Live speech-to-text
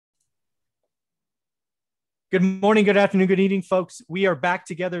Good morning, good afternoon, good evening, folks. We are back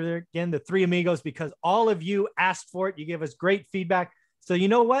together there again, the three amigos, because all of you asked for it. You gave us great feedback. So you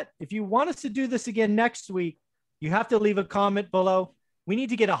know what? If you want us to do this again next week, you have to leave a comment below. We need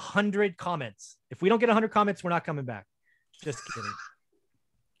to get 100 comments. If we don't get 100 comments, we're not coming back. Just kidding.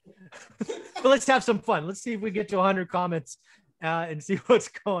 But let's have some fun. Let's see if we get to 100 comments and see what's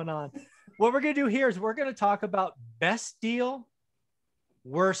going on. What we're going to do here is we're going to talk about best deal,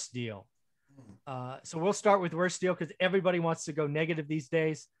 worst deal. So we'll start with worst deal because everybody wants to go negative these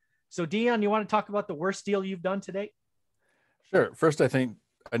days. So Dion, you want to talk about the worst deal you've done today? Sure. First, I think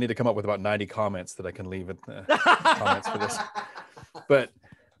I need to come up with about 90 comments that I can leave in the comments for this. But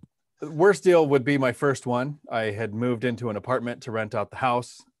worst deal would be my first one. I had moved into an apartment to rent out the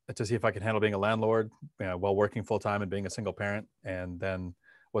house to see if I could handle being a landlord while working full time and being a single parent, and then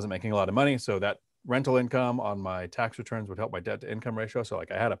wasn't making a lot of money. So that rental income on my tax returns would help my debt to income ratio. So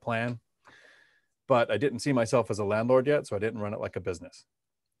like I had a plan. But I didn't see myself as a landlord yet, so I didn't run it like a business.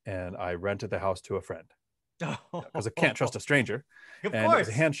 And I rented the house to a friend because I can't trust a stranger. Of and course. It was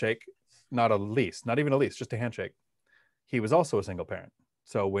a handshake, not a lease, not even a lease, just a handshake. He was also a single parent.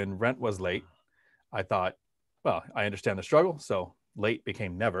 So when rent was late, I thought, well, I understand the struggle. So late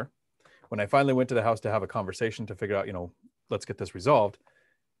became never. When I finally went to the house to have a conversation to figure out, let's get this resolved,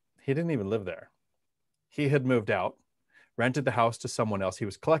 he didn't even live there. He had moved out, rented the house to someone else. He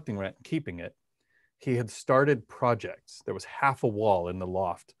was collecting rent and keeping it. He had started projects. There was half a wall in the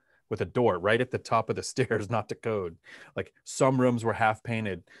loft with a door right at the top of the stairs, not to code. Like some rooms were half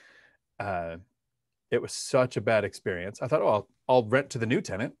painted. It was such a bad experience. I thought, oh, I'll rent to the new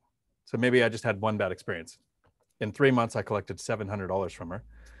tenant. So maybe I just had one bad experience. In 3 months, I collected $700 from her.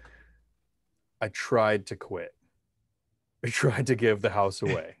 I tried to quit. I tried to give the house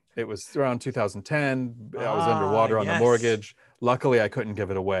away. It was around 2010. I was underwater on the mortgage. Luckily, I couldn't give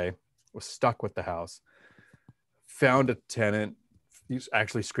it away. Was stuck with the house, found a tenant,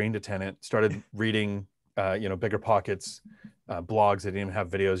 actually screened a tenant, started reading, Bigger Pockets, blogs that didn't even have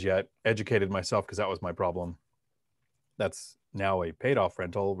videos yet, educated myself because that was my problem. That's now a paid off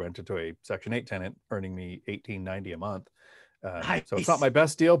rental, rented to a Section 8 tenant, earning me $18.90 a month. Nice. So it's not my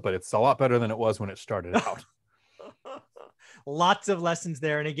best deal, but it's a lot better than it was when it started out. Lots of lessons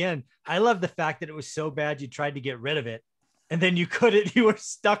there. And again, I love the fact that it was so bad you tried to get rid of it. And then you couldn't, you were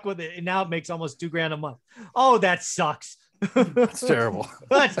stuck with it. And now it makes almost $2,000 a month. Oh, that sucks. That's terrible.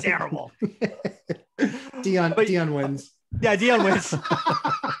 That's terrible. Dion wins. Yeah, Dion wins.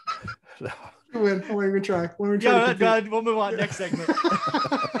 Win. I won't even try. We'll move on. Next segment.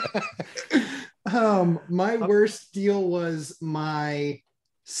 My worst deal was so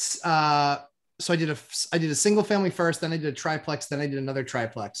I did a single family first, then I did a triplex, then I did another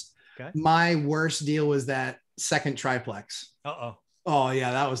triplex. Okay. My worst deal was that second triplex. Oh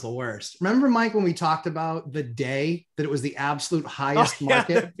yeah, that was the worst. Remember, Mike, when we talked about the day that it was the absolute highest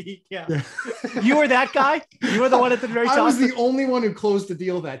market? Yeah. You were that guy? You were the one at the very top? I was the only one who closed the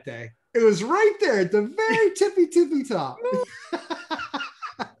deal that day. It was right there at the very tippy top.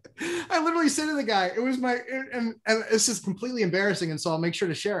 I literally said to the guy, it was and it's just completely embarrassing, and so I'll make sure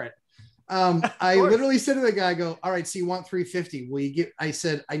to share it. I literally said to the guy, I go, all right, so you want 350. Will you get, I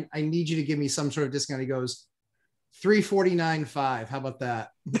said, I need you to give me some sort of discount. He goes, 349.5. How about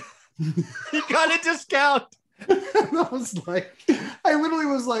that? You got a discount. I was like, I literally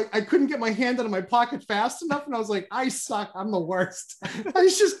was like, I couldn't get my hand out of my pocket fast enough. And I was like, I suck. I'm the worst. I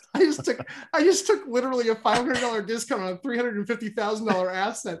just took literally a $500 discount on a $350,000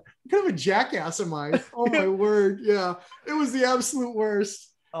 asset. What kind of a jackass am I? Oh my word. Yeah. It was the absolute worst.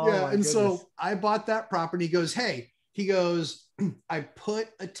 Oh, yeah. And goodness. So I bought that property. He goes, I put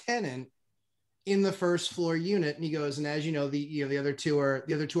a tenant in the first floor unit. And he goes, and as you know, the other two are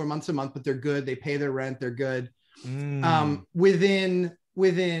month to month, but they're good. They pay their rent. They're good. Within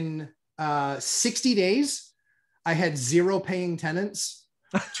 60 days, I had 0 paying tenants.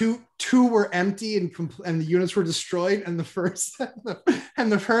 Two were empty and the units were destroyed. And the first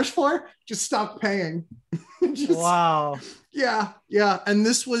floor just stopped paying. Wow. Yeah. Yeah. And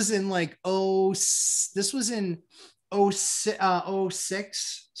this was in like, this was in 06.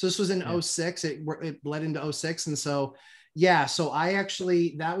 So this was in 06. It bled into 06. And so, yeah. So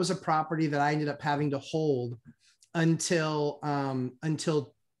that was a property that I ended up having to hold until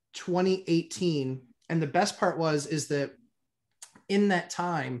 2018. And the best part is that in that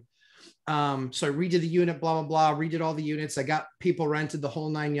time, so I redid the unit, blah, blah, blah, redid all the units. I got people rented the whole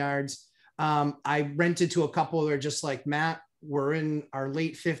 9 yards. I rented to a couple that are just like, Matt, we're in our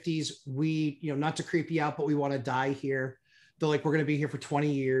late 50s. We, not to creep you out, but we want to die here. They're like, we're going to be here for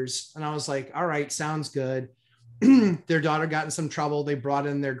 20 years. And I was like, all right, sounds good. Their daughter got in some trouble. They brought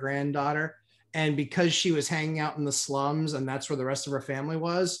in their granddaughter. And because she was hanging out in the slums and that's where the rest of her family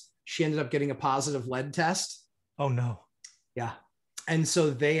was, she ended up getting a positive lead test. Oh no. Yeah. And so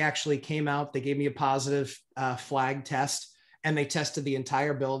they actually came out, they gave me a positive flag test, and they tested the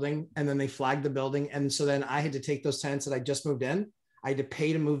entire building, and then they flagged the building. And so then I had to take those tenants that I just moved in, I had to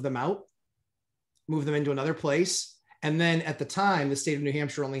pay to move them out, move them into another place. And then at the time, the state of New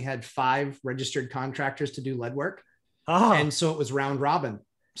Hampshire only had 5 registered contractors to do lead work. Oh. And so it was round robin.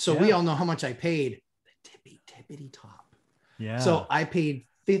 So we all know how much I paid, the tippity top. Yeah. So I paid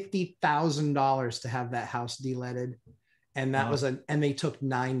 $50,000 to have that house de-leaded. And that was and they took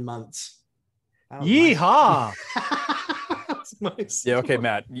 9 months. Yeehaw. Yeah. Okay,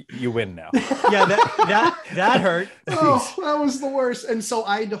 Matt, you win now. Yeah. That hurt. Oh, that was the worst. And so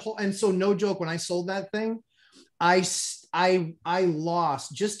and so no joke, when I sold that thing, I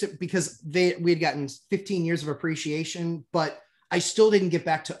lost because we had gotten 15 years of appreciation, but I still didn't get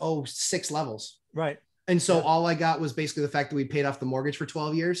back to 6 levels. Right. And so all I got was basically the fact that we paid off the mortgage for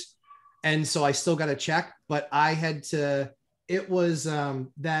 12 years. And so I still got a check, but I had to, it was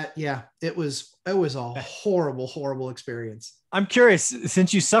it was a horrible, horrible experience. I'm curious,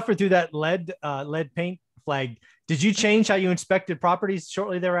 since you suffered through that lead paint flag, did you change how you inspected properties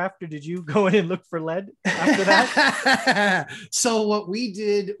shortly thereafter? Did you go in and look for lead after that? So what we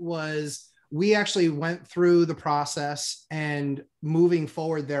did was we actually went through the process, and moving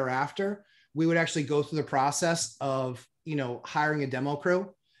forward thereafter, we would actually go through the process of, hiring a demo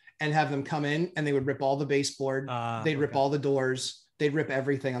crew and have them come in, and they would rip all the baseboard. They'd rip all the doors. They'd rip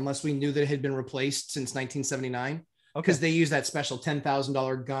everything unless we knew that it had been replaced since 1979. Because they use that special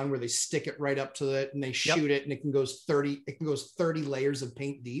 $10,000 gun where they stick it right up to it and they shoot it, and it can go 30 layers of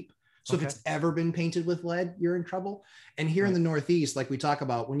paint deep. So if it's ever been painted with lead, you're in trouble. And here in the Northeast, like we talk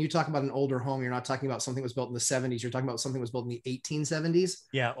about, when you talk about an older home, you're not talking about something that was built in the 70s. You're talking about something that was built in the 1870s.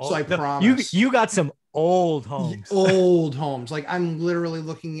 Yeah. So I promise you got some old homes. Old homes. Like I'm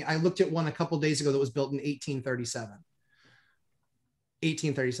literally I looked at one a couple of days ago that was built in 1837.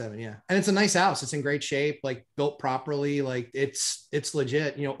 1837, yeah. And it's a nice house. It's in great shape, like built properly. Like it's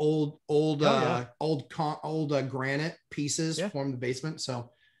legit. Old granite pieces form the basement. So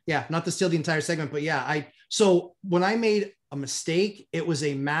yeah, not to steal the entire segment, but yeah, so when I made a mistake, it was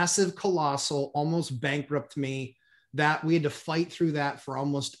a massive, colossal, almost bankrupt me that we had to fight through that for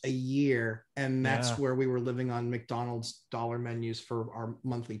almost a year. And that's where we were living on McDonald's dollar menus for our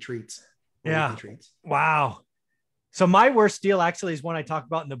monthly treats. Yeah. Treats. Wow. So my worst deal actually is one I talk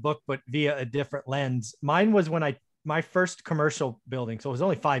about in the book, but via a different lens. Mine was when my first commercial building. So it was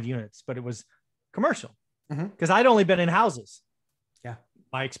only 5 units, but it was commercial because I'd only been in houses. Yeah.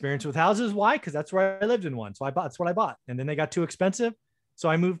 My experience with houses. Why? Because that's where I lived in one. So that's what I bought. And then they got too expensive. So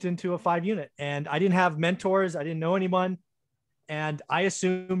I moved into a 5 unit, and I didn't have mentors. I didn't know anyone. And I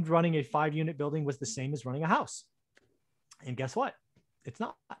assumed running a 5 unit building was the same as running a house. And guess what? It's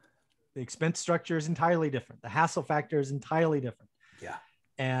not. The expense structure is entirely different. The hassle factor is entirely different. Yeah.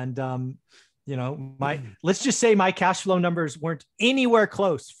 And, let's just say my cash flow numbers weren't anywhere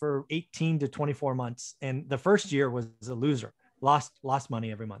close for 18 to 24 months. And the first year was a loser, lost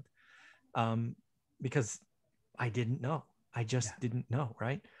money every month. Because I didn't know. I just didn't know.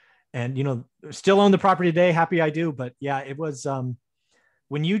 Right. And, still own the property today. Happy I do. But yeah, it was,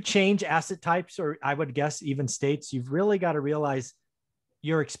 when you change asset types, or I would guess even states, you've really got to realize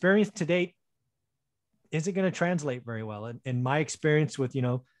your experience to date isn't going to translate very well. And in my experience with,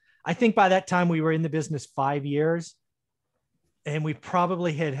 I think by that time we were in the business 5 years, and we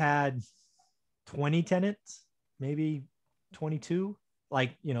probably had 20 tenants, maybe 22,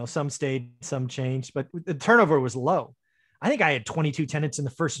 like, some stayed, some changed, but the turnover was low. I think I had 22 tenants in the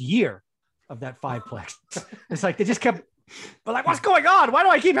first year of that 5-plex. It's like, they just kept, but like, what's going on? Why do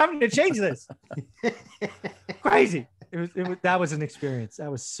I keep having to change this? Crazy. That was an experience.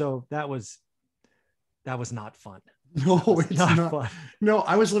 That was not fun. No, it's not fun. No,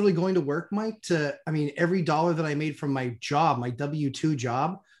 I was literally going to work, Mike, every dollar that I made from my job, my W-2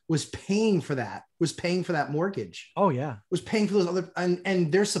 job, was paying for that mortgage. Oh yeah. Was paying for those other,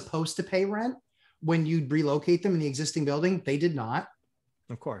 and they're supposed to pay rent when you relocate them in the existing building. They did not.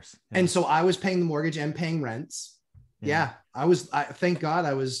 Of course. Yeah. And so I was paying the mortgage and paying rents. Yeah. Thank God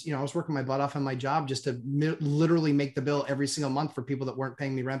I was working my butt off on my job just to literally make the bill every single month for people that weren't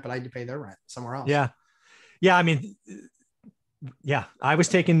paying me rent, but I had to pay their rent somewhere else. Yeah. Yeah. I was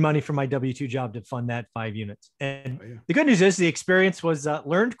taking money from my W-2 job to fund that 5 units. And the good news is the experience was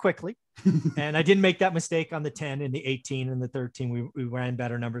learned quickly. And I didn't make that mistake on the 10 and the 18 and the 13. We ran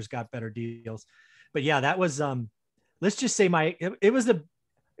better numbers, got better deals. But yeah, that was, let's just say it was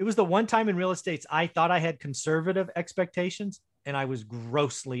the one time in real estate I thought I had conservative expectations, and I was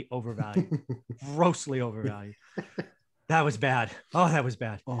grossly overvalued. Grossly overvalued. That was bad. Oh, that was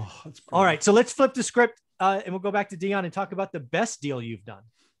bad. Oh, that's all right. So let's flip the script and we'll go back to Dion and talk about the best deal you've done.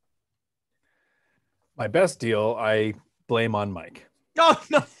 My best deal, I blame on Mike. Oh,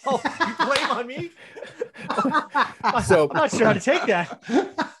 no. You blame on me? So I'm not sure how to take that.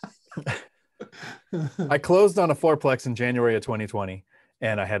 I closed on a fourplex in January of 2020,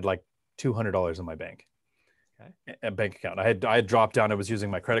 and I had like $200 in my bank, a bank account. I had dropped down. I was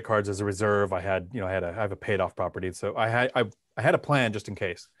using my credit cards as a reserve. I have a paid off property, so I had a plan just in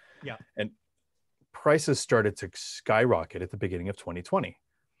case. Yeah. And prices started to skyrocket at the beginning of 2020.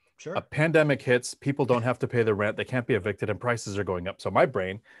 Sure. A pandemic hits, people don't have to pay their rent, they can't be evicted, and prices are going up. So my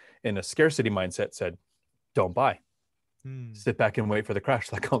brain, in a scarcity mindset, said, "Don't buy. Sit back and wait for the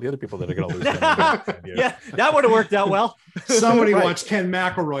crash, like all the other people that are going to lose money." Yeah, that would have worked out well. Somebody watched Ken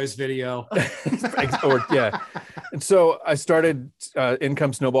McElroy's video. Yeah. And so I started,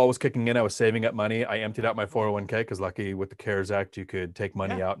 income snowball was kicking in. I was saving up money. I emptied out my 401k because lucky with the CARES Act, you could take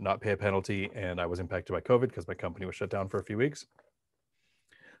money out, not pay a penalty. And I was impacted by COVID because my company was shut down for a few weeks.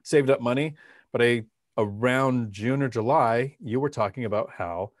 Saved up money, but around June or July, you were talking about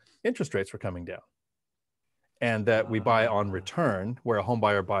how interest rates were coming down, and that we buy on return, where a home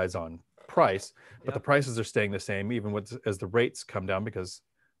buyer buys on price, but the prices are staying the same even as the rates come down, because,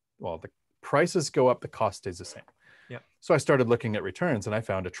 well, the prices go up, the cost stays the same. Yeah. So I started looking at returns, and I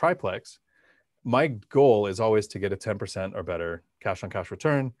found a triplex. My goal is always to get a 10% or better cash on cash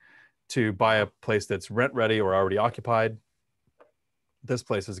return, to buy a place that's rent ready or already occupied. This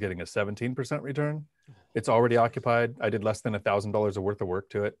place is getting a 17% return. It's already occupied. I did less than $1,000 worth of work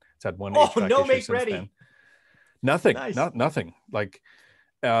to it. It's had one. Oh, no, make ready. Then. Nothing. Nice. Nothing. Like,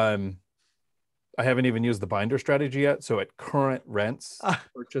 I haven't even used the binder strategy yet. So at current rents,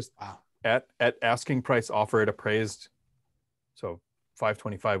 purchased at asking price, offer it appraised. So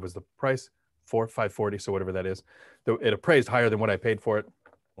 525 was the price, 540. So whatever that is, it appraised higher than what I paid for it.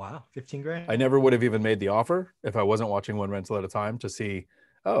 Wow, 15 grand. I never would have even made the offer if I wasn't watching one rental at a time to see,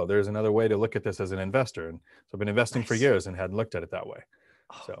 oh, there's another way to look at this as an investor. And so I've been investing for years and hadn't looked at it that way.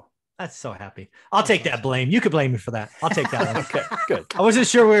 So that's so happy. I'll take that blame. You could blame me for that. I'll take that one. Okay, good. I wasn't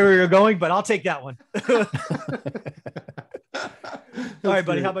sure where we were going, but I'll take that one. All right,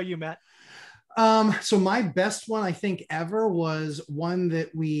 buddy. How about you, Matt? So my best one, I think, ever was one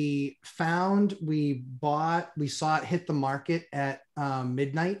that we found, we saw it hit the market at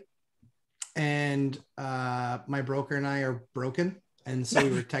midnight, and my broker and I are broken. And so we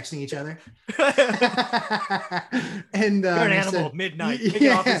were texting each other. And you're an animal at midnight. Pick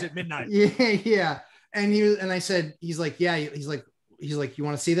it off at midnight. Yeah. And I said, he's like, you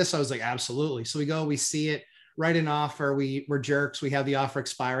want to see this? I was like, absolutely. So we go, we see it. Write an offer. We're jerks. We have the offer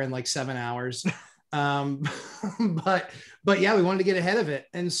expire in like 7 hours. But yeah, we wanted to get ahead of it.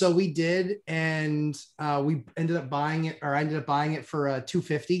 And so we did. And we ended up buying it, or I ended up buying it for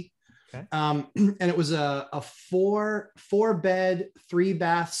 $250. Okay. And it was a 4-bed,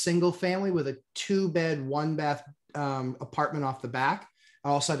 3-bath single family with a 2-bed, 1-bath apartment off the back. I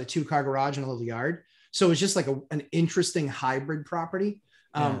also had a 2-car garage and a little yard. So it was just like an interesting hybrid property.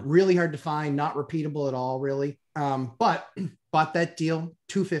 Really hard to find, not repeatable at all, really. But bought that deal,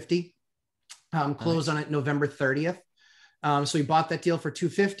 $250, closed on it November 30th. So we bought that deal for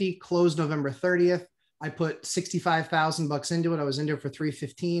 $250, closed November 30th. I put $65,000 into it. I was into it for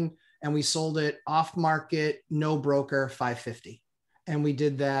 $315, and we sold it off market, no broker, $550. And we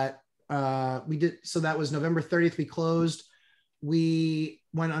did that. So that was November 30th. We closed. We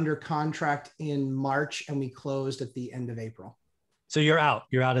went under contract in March, and we closed at the end of April. So you're out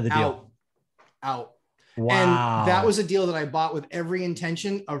of the deal. Out. Wow. And that was a deal that I bought with every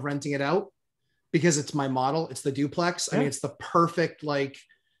intention of renting it out, because it's my model. It's the duplex. I mean, it's the perfect,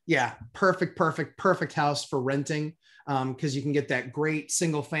 perfect house for renting. Because you can get that great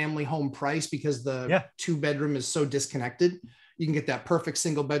single family home price, because the 2-bedroom is so disconnected. You can get that perfect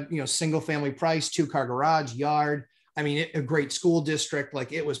single family price, 2-car garage, yard. I mean, a great school district.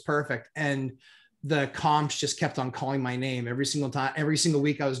 Like, it was perfect. And the comps just kept on calling my name every single time. Every single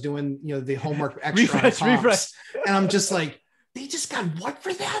week I was doing, the homework extra refresh. And I'm just like, they just got what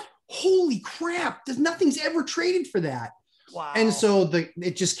for that? Holy crap. Nothing's ever traded for that. Wow. And so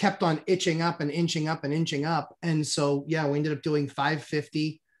it just kept on itching up and inching up and inching up. And so, we ended up doing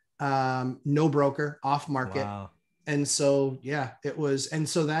 $550, no broker, off market. Wow. And so, it was. And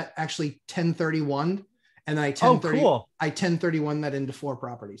so that actually 1031, and then I 1031 that into 4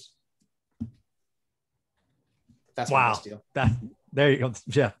 properties. That's my best deal. There you go.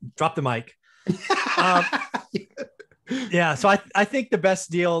 Yeah. Drop the mic. So I think the best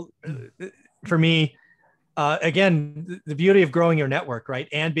deal for me, Again, the beauty of growing your network, right?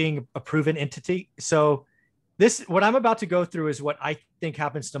 And being a proven entity. So what I'm about to go through is what I think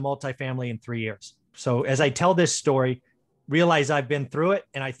happens to multifamily in 3 years. So as I tell this story, realize I've been through it,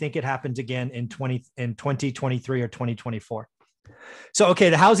 and I think it happens again in 2023 or 2024. So, okay,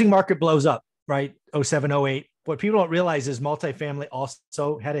 the housing market blows up, right? 07, 08. What people don't realize is multifamily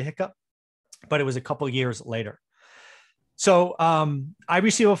also had a hiccup, but it was a couple of years later. So I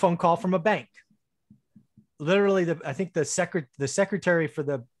received a phone call from a bank. Literally, I think the secretary for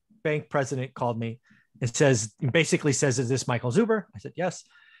the bank president called me and basically says, "Is this Michael Zuber?" I said, "Yes."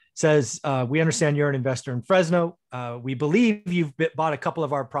 Says, "We understand you're an investor in Fresno. We believe you've bought a couple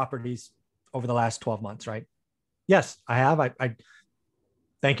of our properties over the last 12 months, right?" "Yes, I have." I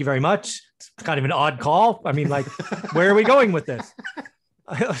thank you very much. It's kind of an odd call. I mean, like, where are we going with this?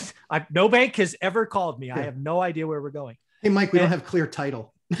 No bank has ever called me. I have no idea where we're going. Hey, Mike, we don't have clear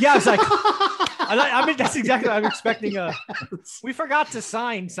title. Yeah, it's like, I mean, that's exactly what I'm expecting. We forgot to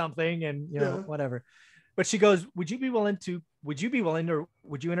sign something and, whatever. But she goes, would you entertain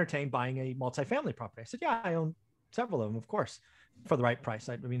buying a multifamily property? I said, yeah, I own several of them, of course, for the right price.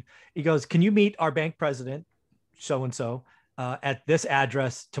 I mean, he goes, can you meet our bank president, so-and-so, at this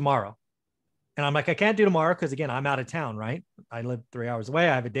address tomorrow? And I'm like, I can't do tomorrow because, again, I'm out of town, right? I live 3 hours away.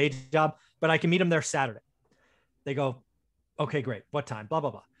 I have a day job, but I can meet him there Saturday. They go, okay, great. What time? Blah,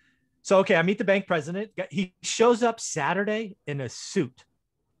 blah, blah. So, okay, I meet the bank president. He shows up Saturday in a suit.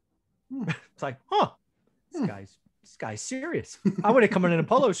 It's like, this guy's serious. I would have come in a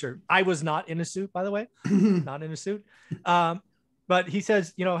polo shirt. I was not in a suit, by the way, not in a suit. But he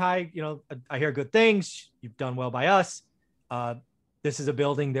says, hi, I hear good things. You've done well by us. This is a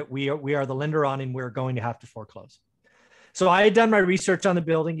building that we are the lender on, and we're going to have to foreclose. So I had done my research on the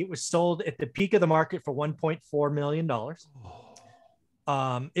building. It was sold at the peak of the market for $1.4 million.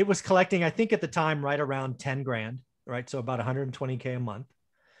 It was collecting, I think at the time, right around 10 grand, right? So about 120K a month.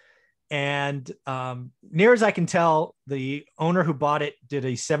 And near as I can tell, the owner who bought it did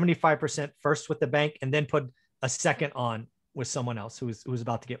a 75% first with the bank and then put a second on with someone else who was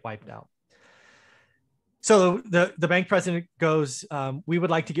about to get wiped out. So the bank president goes, we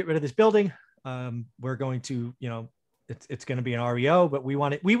would like to get rid of this building. We're going to, it's going to be an REO, but we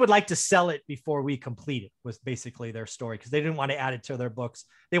would like to sell it before we complete it, was basically their story, because they didn't want to add it to their books.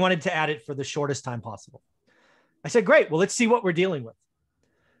 They wanted to add it for the shortest time possible. I said, great. Well, let's see what we're dealing with.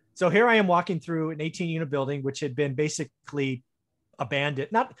 So here I am walking through an 18-unit building, which had been basically abandoned.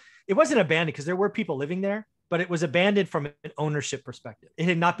 It wasn't abandoned because there were people living there, but it was abandoned from an ownership perspective. It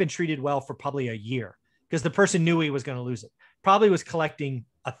had not been treated well for probably a year, because the person knew he was going to lose it. Probably was collecting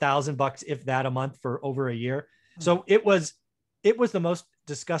 $1,000, if that, a month for over a year. So it was the most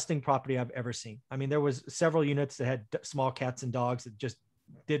disgusting property I've ever seen. I mean, there was several units that had small cats and dogs that just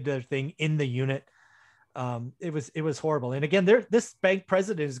did their thing in the unit. It was horrible. And again, this bank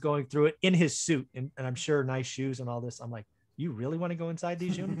president is going through it in his suit, and I'm sure nice shoes and all this. I'm like, you really want to go inside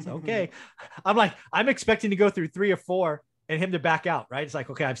these units? Okay. I'm like, I'm expecting to go through 3 or 4 and him to back out, right? It's like,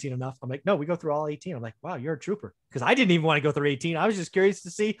 okay, I've seen enough. I'm like, no, we go through all 18. I'm like, wow, you're a trooper. Because I didn't even want to go through 18. I was just curious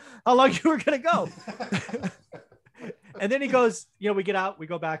to see how long you were going to go. And then he goes, we get out, we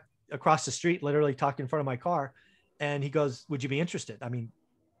go back across the street, literally talking in front of my car. And he goes, would you be interested? I mean,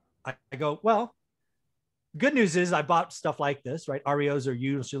 I go, well, good news is I bought stuff like this, right? REOs are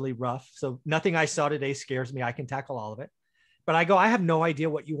usually rough. So nothing I saw today scares me. I can tackle all of it. But I go, I have no idea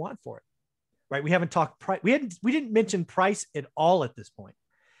what you want for it. Right? We haven't talked price. We didn't mention price at all at this point.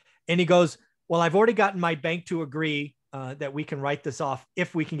 And he goes, well, I've already gotten my bank to agree that we can write this off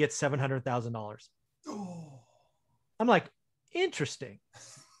if we can get $700,000. Oh. I'm like, interesting.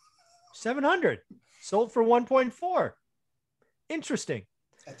 700 sold for 1.4. Interesting.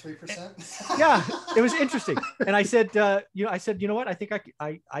 At 3%. Yeah, it was interesting. And I said, you know what? I think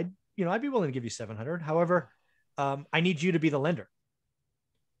I'd be willing to give you 700. However, I need you to be the lender.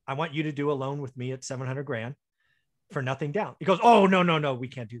 I want you to do a loan with me at 700 grand for nothing down. He goes, oh, no, we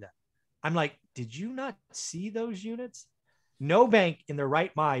can't do that. I'm like, did you not see those units? No bank in their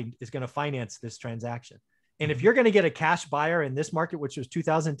right mind is going to finance this transaction. And if you're going to get a cash buyer in this market, which was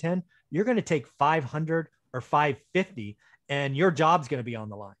 2010, you're going to take 500 or 550 and your job's going to be on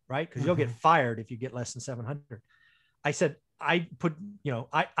the line, right? Because you'll get fired if you get less than 700. I said, I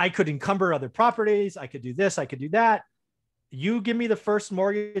could encumber other properties. I could do this. I could do that. You give me the first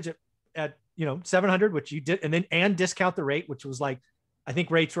mortgage at 700, which you did, and discount the rate, which was like, I think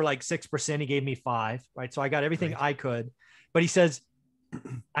rates were like 6%. He gave me 5%, right? So I got everything I could, but he says,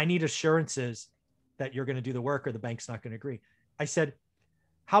 I need assurances that you're going to do the work or the bank's not going to agree. I said,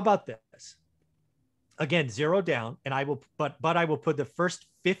 how about this? again, zero down, and I will, but I will put the first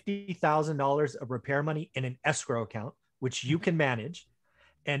 $50,000 of repair money in an escrow account, which you can manage,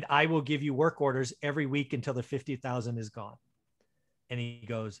 and I will give you work orders every week until the 50,000 is gone. And he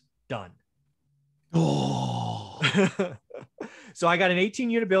goes, done. Oh. So I got an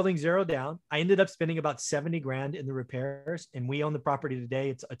 18-unit building, zero down. I ended up spending about 70 grand in the repairs, and we own the property today.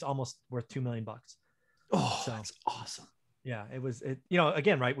 It's almost worth $2 million. Oh, so, that's awesome. Yeah,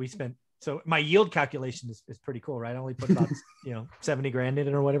 again, right. We spent, so my yield calculation is pretty cool, right? I only put about, 70 grand in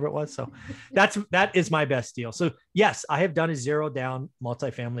it or whatever it was. So that is my best deal. So yes, I have done a zero down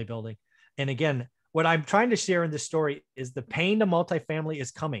multifamily building. And again, what I'm trying to share in this story is the pain to multifamily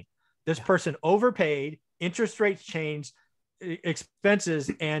is coming. This person overpaid, interest rates changed,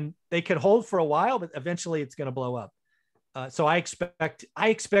 expenses, and they could hold for a while, but eventually it's going to blow up. So I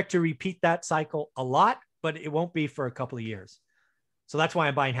expect to repeat that cycle a lot, but it won't be for a couple of years. So that's why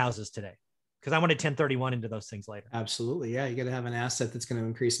I'm buying houses today, because I want to 1031 into those things later. Absolutely. Yeah. You got to have an asset that's going to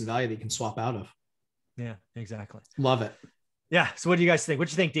increase in value that you can swap out of. Yeah, exactly. Love it. Yeah. So what do you guys think? What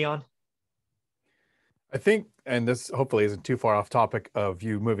do you think, Dion? I think, and this hopefully isn't too far off topic of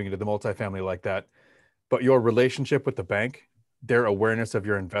you moving into the multifamily like that, but your relationship with the bank, their awareness of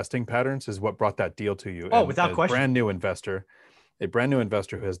your investing patterns is what brought that deal to you. Oh, and without question. A brand new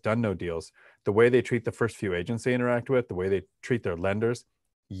investor who has done no deals, the way they treat the first few agents they interact with, the way they treat their lenders,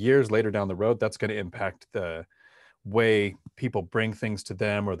 years later down the road, that's going to impact the way people bring things to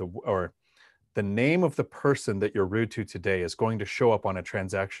them, or the name of the person that you're rude to today is going to show up on a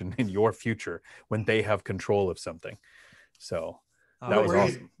transaction in your future when they have control of something. So that was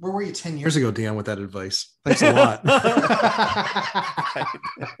awesome. Where were you 10 years ago, Dion, with that advice? Thanks a lot.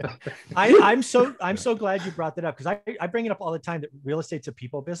 I'm so glad you brought that up, because I bring it up all the time that real estate's a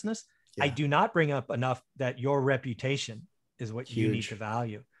people business. Yeah. I do not bring up enough that your reputation is what you need to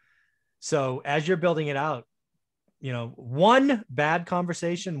value. So as you're building it out, one bad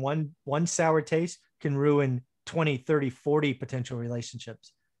conversation, one sour taste can ruin 20, 30, 40 potential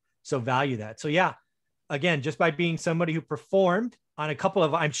relationships. So value that. So yeah, again, just by being somebody who performed on a couple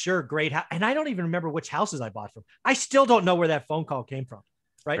of, I'm sure, great, and I don't even remember which houses I bought from. I still don't know where that phone call came from,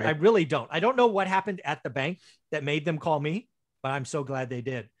 right? I really don't. I don't know what happened at the bank that made them call me, but I'm so glad they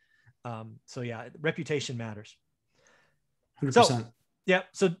did. So yeah, reputation matters. 100%. So, yeah.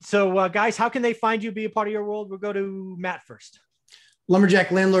 So guys, how can they find you, be a part of your world? We'll go to Matt first.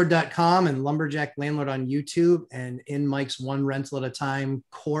 Lumberjacklandlord.com and Lumberjack Landlord on YouTube, and in Mike's One Rental at a Time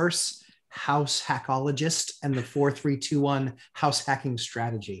course, House Hackologist, and the 4321 House Hacking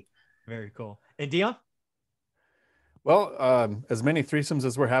Strategy. Very cool. And Dion? Well, as many threesomes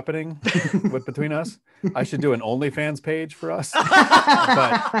as were happening between us, I should do an OnlyFans page for us. But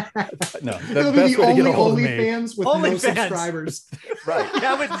no, the best way to get a hold of me. OnlyFans with no subscribers. Right.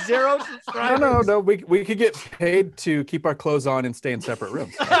 Yeah, with 0 subscribers. No. We could get paid to keep our clothes on and stay in separate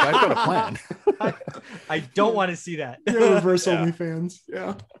rooms. Like, I've got a plan. I don't want to see that. Yeah, reverse OnlyFans.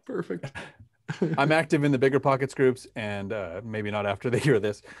 Yeah, perfect. I'm active in the Bigger Pockets groups, and maybe not after they hear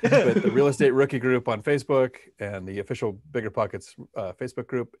this, but the Real Estate Rookie group on Facebook, and the official Bigger Pockets Facebook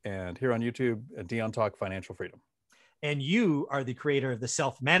group, and here on YouTube, Dion Talk Financial Freedom. And you are the creator of the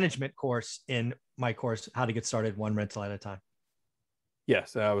self-management course in my course, How to Get Started One Rental at a Time.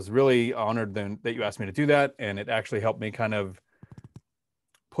 Yes, I was really honored that you asked me to do that, and it actually helped me kind of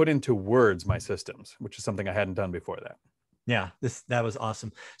put into words my systems, which is something I hadn't done before that. Yeah, that was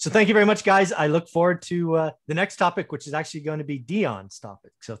awesome. So thank you very much, guys. I look forward to the next topic, which is actually going to be Dion's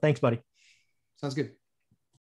topic. So thanks, buddy. Sounds good.